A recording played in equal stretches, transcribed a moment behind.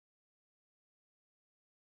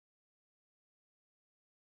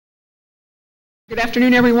Good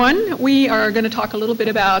afternoon, everyone. We are going to talk a little bit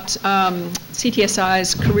about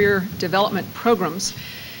CTSI's career development programs.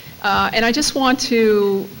 And I just want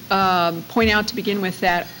to point out to begin with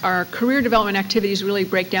that our career development activities really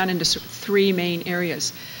break down into three main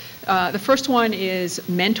areas. The first one is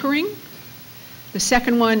mentoring. The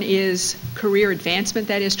second one is career advancement,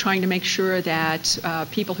 that is trying to make sure that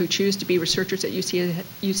people who choose to be researchers at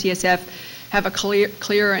UCSF have a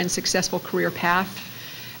clear and successful career path.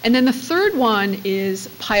 And then the third one is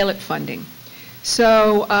pilot funding.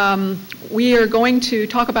 So we are going to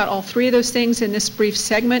talk about all three of those things in this brief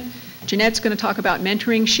segment. Jeanette's going to talk about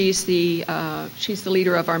mentoring. She's the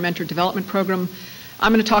leader of our mentor development program.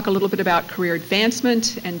 I'm going to talk a little bit about career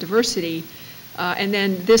advancement and diversity. And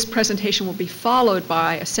then this presentation will be followed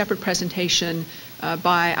by a separate presentation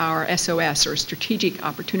by our SOS, or Strategic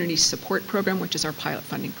Opportunities Support Program, which is our pilot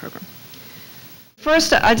funding program.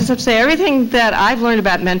 First, I just have to say everything that I've learned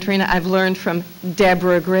about mentoring, I've learned from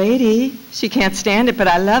Deborah Grady. She can't stand it, but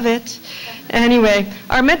I love it. Anyway,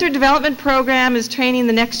 our mentor development program is training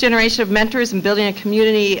the next generation of mentors and building a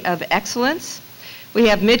community of excellence. We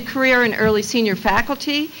have mid-career and early senior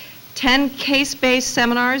faculty, 10 case-based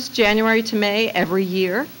seminars, January to May every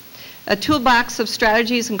year, a toolbox of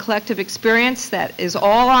strategies and collective experience that is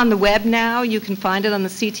all on the web now. You can find it on the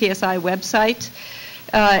CTSI website.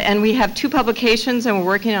 And we have 2 publications, and we're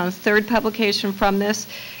working on a 3rd publication from this.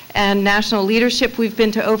 And national leadership, we've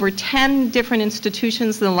been to over 10 different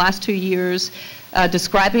institutions in the last 2 years,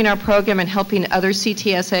 describing our program and helping other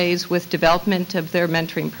CTSAs with development of their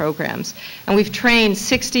mentoring programs. And we've trained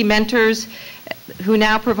 60 mentors who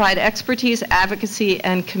now provide expertise, advocacy,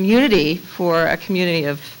 and community for a community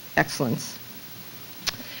of excellence.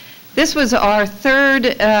 This was our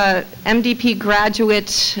 3rd MDP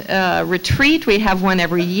graduate retreat. We have one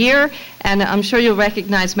every year, and I'm sure you'll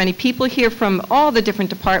recognize many people here from all the different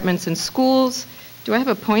departments and schools. Do I have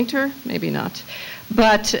a pointer? Maybe not.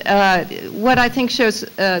 But what I think shows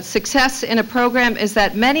success in a program is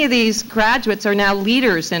that many of these graduates are now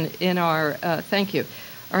leaders in our, thank you,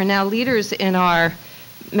 are now leaders in our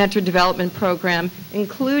mentor development program,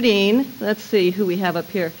 including, let's see who we have up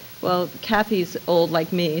here. Well, Kathy's old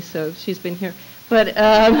like me, so she's been here. But,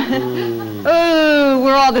 oh,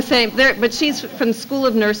 we're all the same. But she's from the School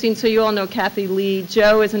of Nursing, so you all know Kathy Lee.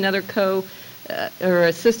 Joe is another or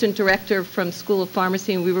assistant director from School of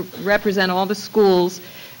Pharmacy, and we represent all the schools.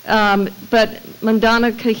 But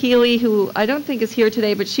Mandana Kahili, who I don't think is here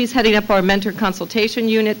today, but she's heading up our mentor consultation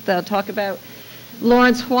unit that I'll talk about.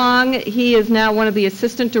 Lawrence Huang, he is now one of the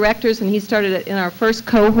assistant directors, and he started in our first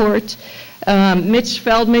cohort. Mitch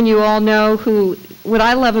Feldman, you all know, who, what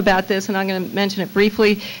I love about this, and I'm going to mention it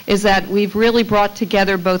briefly, is that we've really brought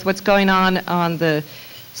together both what's going on the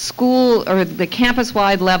school or the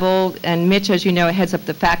campus-wide level, and Mitch, as you know, heads up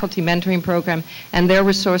the faculty mentoring program, and their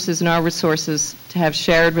resources and our resources to have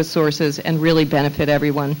shared resources and really benefit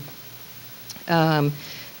everyone. Some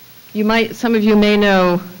of you may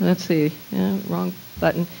know, let's see, wrong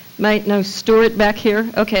button. Might know Stuart back here.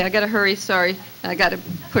 Okay, I got to hurry, sorry. I got to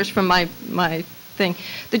push from my thing.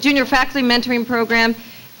 The Junior Faculty Mentoring Program.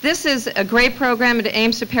 This is a great program. It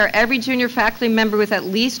aims to pair every junior faculty member with at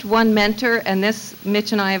least one mentor, and this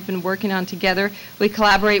Mitch and I have been working on together. We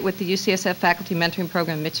collaborate with the UCSF Faculty Mentoring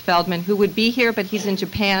Program, Mitch Feldman, who would be here, but he's in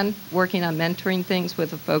Japan working on mentoring things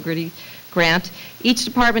with a Fogarty grant. Each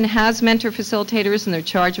department has mentor facilitators, and they're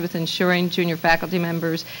charged with ensuring junior faculty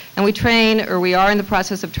members. And we train, or we are in the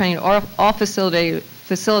process of training all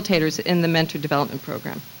facilitators in the mentor development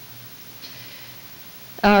program.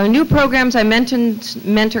 Our new programs, I mentioned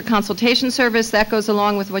mentor consultation service. That goes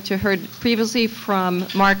along with what you heard previously from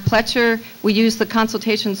Mark Pletcher. We use the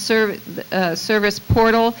consultation service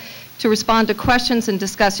portal to respond to questions and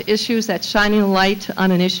discuss issues. That's shining a light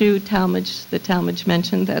on an issue that Talmadge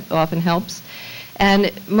mentioned. That often helps.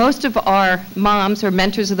 And most of our moms or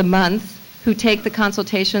mentors of the month who take the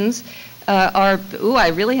consultations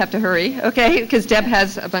I really have to hurry, okay, because Deb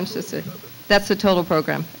has a bunch to say. That's the total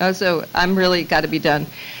program. So I'm really got to be done.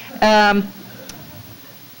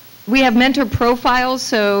 We have mentor profiles,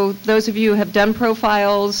 so those of you who have done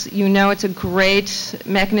profiles, you know it's a great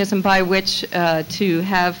mechanism by which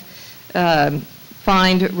to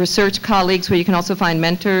find research colleagues, where you can also find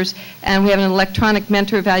mentors. And we have an electronic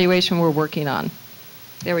mentor evaluation we're working on.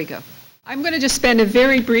 There we go. I'm going to just spend a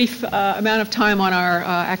very brief amount of time on our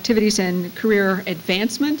activities and career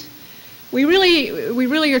advancement. We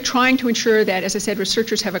really are trying to ensure that, as I said,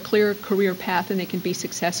 researchers have a clear career path and they can be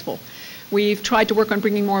successful. We've tried to work on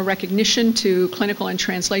bringing more recognition to clinical and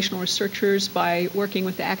translational researchers by working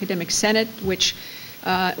with the Academic Senate, which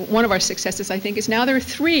one of our successes, I think, is now there are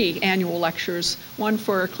 3 annual lectures, one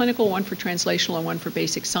for clinical, one for translational, and one for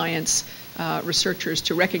basic science researchers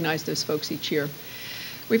to recognize those folks each year.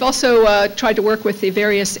 We've also tried to work with the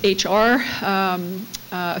various HR,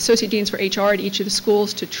 associate deans for HR at each of the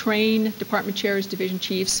schools to train department chairs, division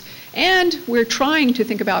chiefs, and we're trying to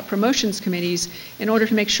think about promotions committees in order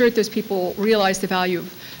to make sure that those people realize the value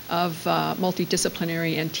of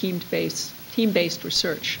multidisciplinary and team-based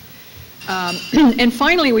research. And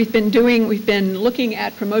finally, we've been looking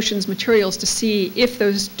at promotions materials to see if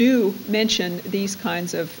those do mention these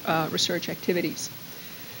kinds of research activities.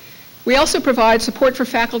 We also provide support for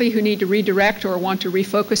faculty who need to redirect or want to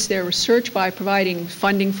refocus their research by providing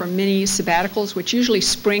funding for mini sabbaticals, which usually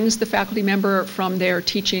springs the faculty member from their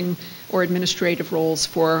teaching or administrative roles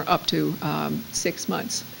for up to 6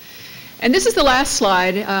 months. And this is the last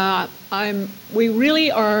slide. We really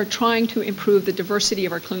are trying to improve the diversity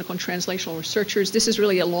of our clinical and translational researchers. This is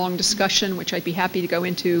really a long discussion, which I'd be happy to go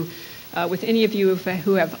into with any of you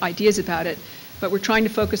who have ideas about it. But we're trying to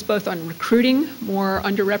focus both on recruiting more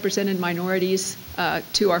underrepresented minorities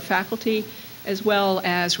to our faculty, as well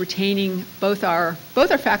as retaining both our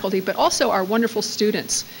faculty, but also our wonderful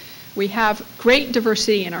students. We have great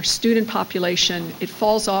diversity in our student population. It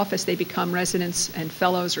falls off as they become residents and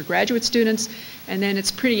fellows or graduate students, and then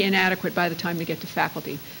it's pretty inadequate by the time they get to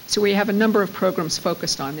faculty. So we have a number of programs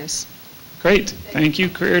focused on this. Great. Thank you,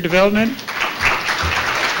 Career Development.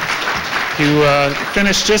 You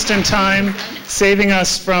finished just in time, saving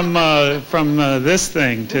us from this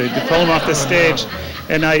thing to pull him off the stage.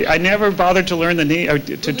 And I never bothered to learn the name, or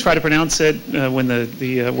to try to pronounce it when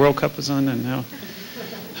the World Cup was on, and now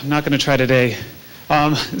I'm not going to try today.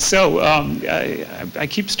 I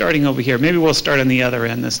keep starting over here. Maybe we'll start on the other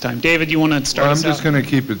end this time. David, you want to start us out? I'm just going to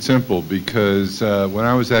keep it simple because when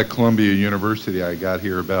I was at Columbia University, I got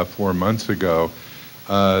here about 4 months ago.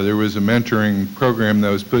 There was a mentoring program that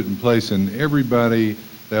was put in place, and everybody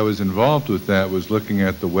that was involved with that was looking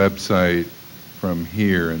at the website from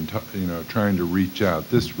here and trying to reach out.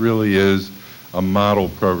 This really is a model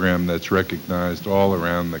program that's recognized all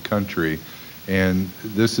around the country, and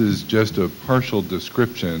this is just a partial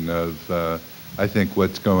description of I think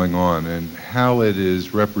what's going on and how it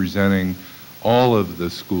is representing all of the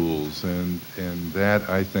schools, and that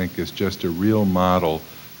I think is just a real model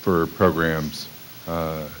for programs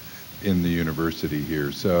in the university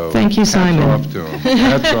here. So thank you, Simon. Hats off to him.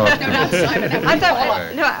 Hats off to him. No, not Simon. I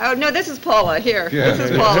thought, no, this is Paula here. Yeah. This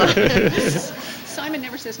is Paula. Simon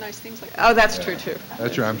never says nice things like that. Oh, that's true, too.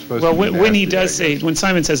 That's right. I'm supposed well, to be when he nasty, does say, when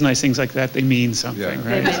Simon says nice things like that, they mean something,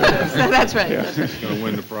 right? That's right. Yeah. Going to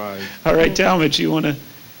win the prize. All right, Talmadge, you want to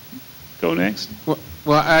go next?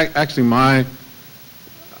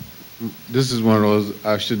 This is one of those,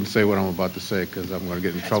 I shouldn't say what I'm about to say because I'm going to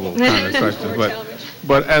get in trouble kind of questions.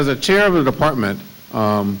 But as a chair of the department,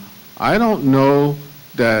 I don't know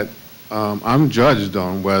that I'm judged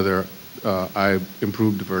on whether I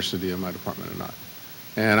improve diversity in my department or not.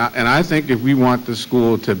 And I think if we want the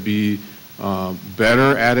school to be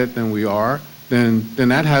better at it than we are, then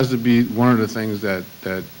that has to be one of the things that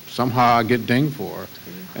somehow I get dinged for.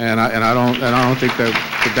 And I don't think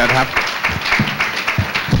that happens.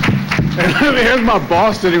 And here's my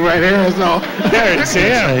boss sitting right here, so. There it's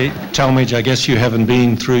him. Talmadge, I guess you haven't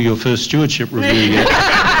been through your first stewardship review yet.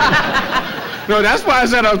 No, that's why I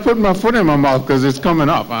said I was putting my foot in my mouth, because it's coming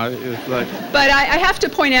up. It's like. But I have to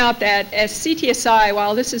point out that as CTSI,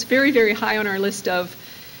 while this is very, very high on our list of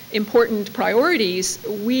important priorities,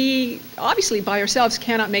 we obviously by ourselves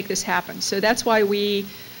cannot make this happen. So that's why we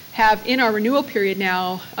have in our renewal period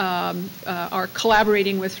now are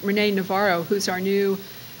collaborating with Renee Navarro, who's our new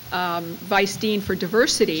Vice Dean for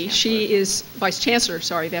Diversity. She is Vice Chancellor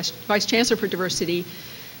for Diversity,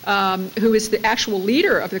 who is the actual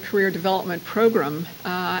leader of the Career Development Program.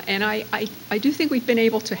 And I do think we've been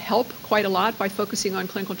able to help quite a lot by focusing on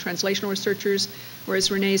clinical translational researchers,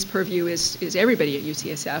 whereas Renee's purview is everybody at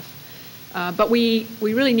UCSF. But we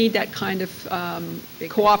really need that kind of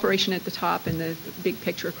cooperation at the top and the big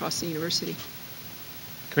picture across the university.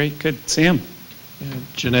 Great, good. Sam?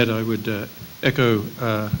 Jeanette, I would echo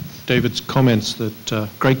David's comments that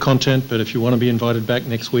great content, but if you want to be invited back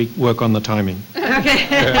next week, work on the timing. Okay.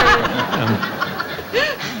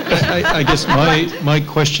 I guess my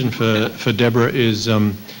question for Deborah is,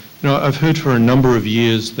 I've heard for a number of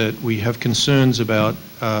years that we have concerns about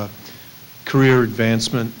career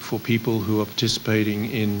advancement for people who are participating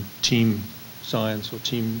in team science or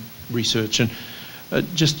team research, and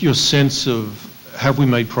just your sense of, have we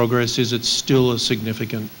made progress? Is it still a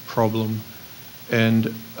significant problem?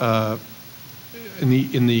 And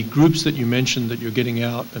in the groups that you mentioned that you're getting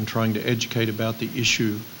out and trying to educate about the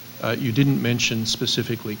issue, you didn't mention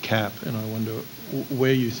specifically CAP, and I wonder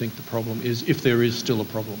where you think the problem is, if there is still a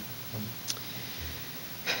problem.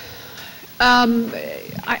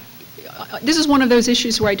 This is one of those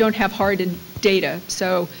issues where I don't have hard data,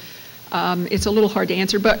 so it's a little hard to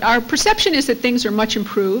answer. But our perception is that things are much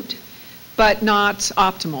improved, but not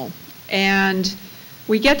optimal. And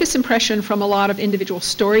we get this impression from a lot of individual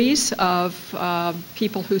stories of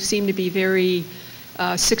people who seem to be very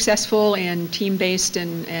successful and team-based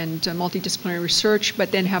and multidisciplinary research,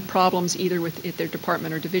 but then have problems either at their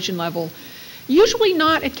department or division level. Usually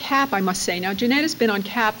not at CAP, I must say. Now, Jeanette has been on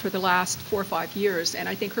CAP for the last 4 or 5 years, and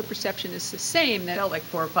I think her perception is the same. That Felt like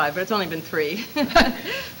 4 or 5, but it's only been 3.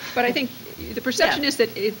 But I think the perception is that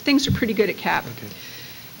things are pretty good at CAP. Okay.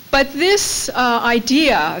 But this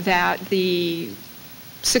idea that the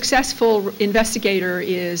successful investigator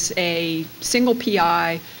is a single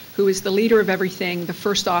PI who is the leader of everything, the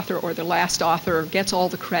first author or the last author, gets all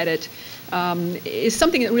the credit, is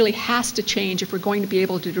something that really has to change if we're going to be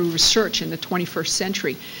able to do research in the 21st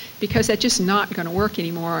century, because that's just not going to work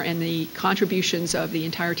anymore, and the contributions of the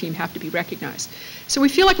entire team have to be recognized. So we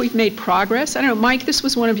feel like we've made progress. I don't know, Mike, this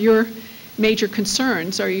was one of your major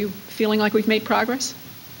concerns. Are you feeling like we've made progress?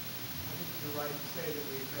 You're right to say that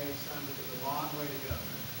we've made some, but there's a long way to go.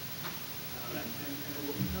 And it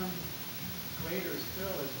will become greater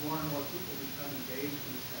still as more and more people become engaged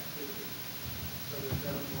in this activity. So there's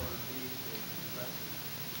ever more need to address it.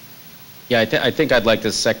 Yeah, I think I'd like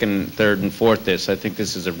to second, third, and fourth this. I think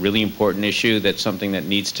this is a really important issue. That's something that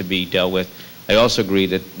needs to be dealt with. I also agree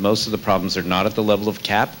that most of the problems are not at the level of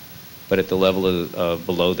CAP, but at the level of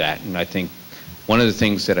below that. And I think one of the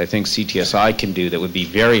things that I think CTSI can do that would be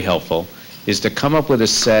very helpful is to come up with a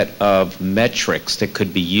set of metrics that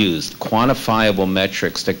could be used, quantifiable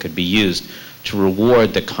metrics that could be used to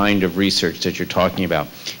reward the kind of research that you're talking about.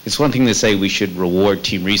 It's one thing to say we should reward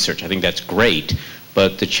team research. I think that's great,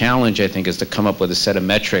 but the challenge, I think, is to come up with a set of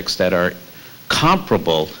metrics that are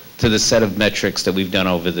comparable to the set of metrics that we've done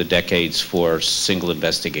over the decades for single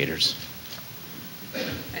investigators.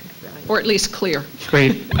 Or at least clear.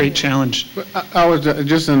 Great challenge. But I was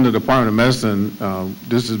just in the Department of Medicine.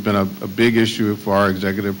 This has been a big issue for our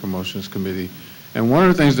Executive Promotions Committee. And one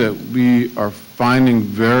of the things that we are finding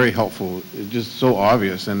very helpful is just so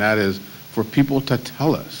obvious, and that is for people to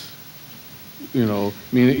tell us. You know,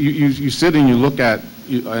 I mean, you sit and you look at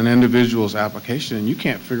an individual's application, and you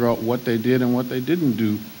can't figure out what they did and what they didn't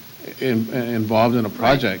do involved in a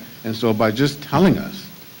project. Right. And so by just telling us,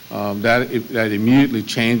 that immediately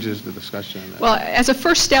changes the discussion. Well, as a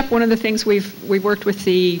first step, one of the things we've worked with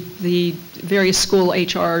the various school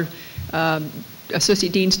HR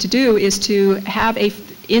associate deans to do is to have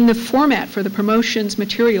in the format for the promotions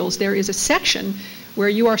materials, there is a section where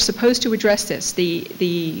you are supposed to address this.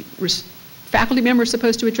 The faculty member is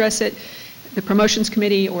supposed to address it. The promotions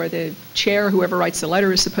committee or the chair, whoever writes the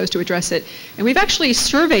letter, is supposed to address it. And we've actually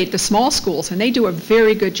surveyed the small schools, and they do a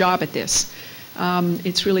very good job at this.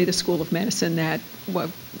 It's really the School of Medicine that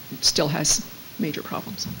still has major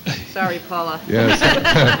problems. Sorry, Paula.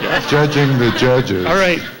 Yes, judging the judges. All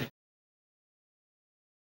right.